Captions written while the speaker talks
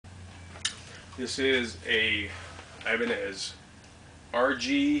This is a Ibanez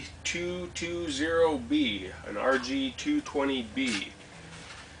RG 220B, an RG 220B.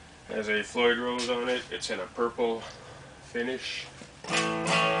 Has a Floyd Rose on it. It's in a purple finish. Just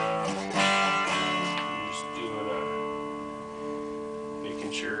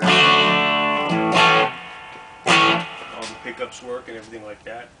making sure all the pickups work and everything like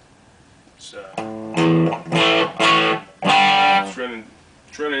that. It's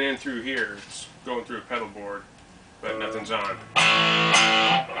running in through here. It's going through a pedal board, but nothing's on.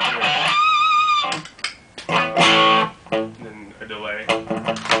 And then a delay.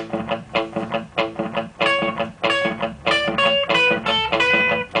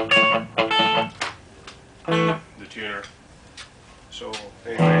 The tuner. So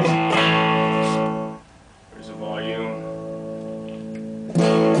anyways, there's a volume,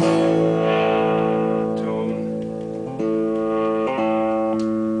 tone,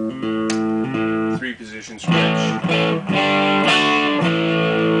 3-position switch.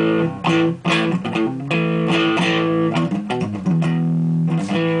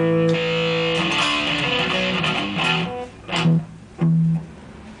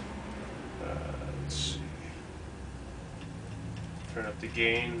 Let's see. Turn up the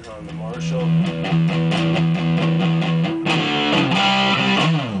gain on the Marshall.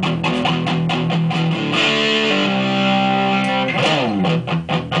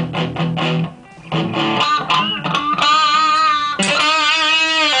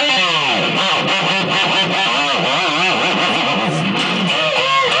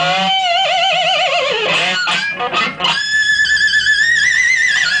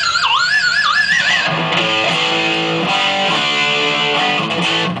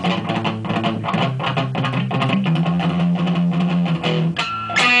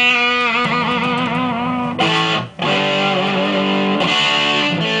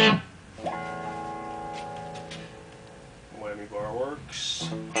 Whammy bar works.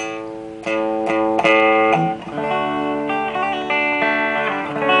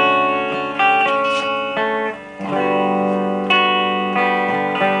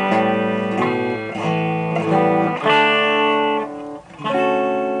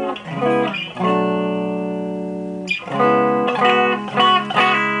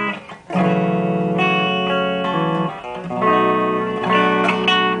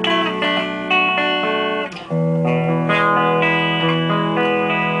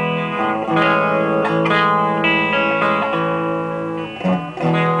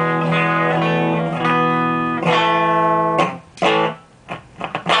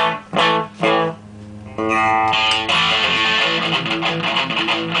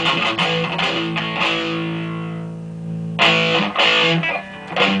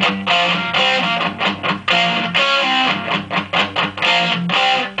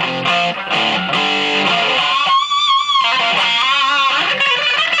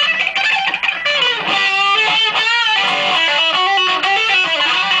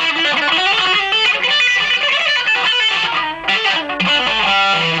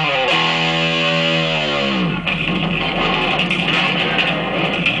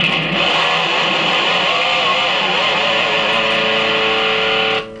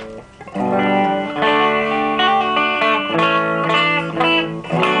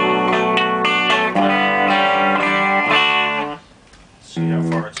 See how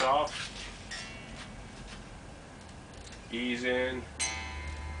far it's off. Ease in.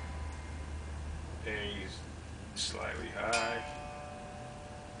 A's slightly high.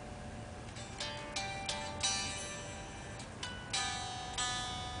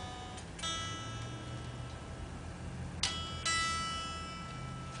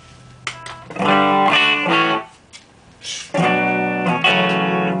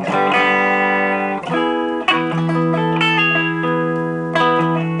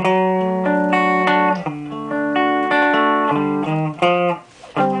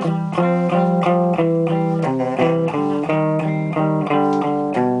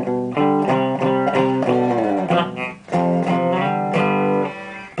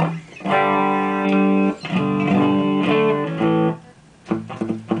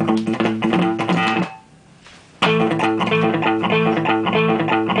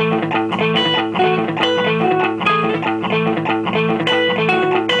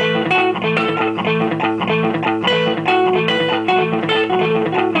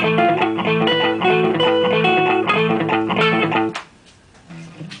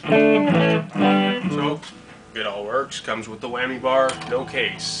 So, it all works. Comes with the whammy bar, no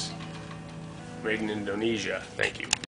case. Made in Indonesia. Thank you.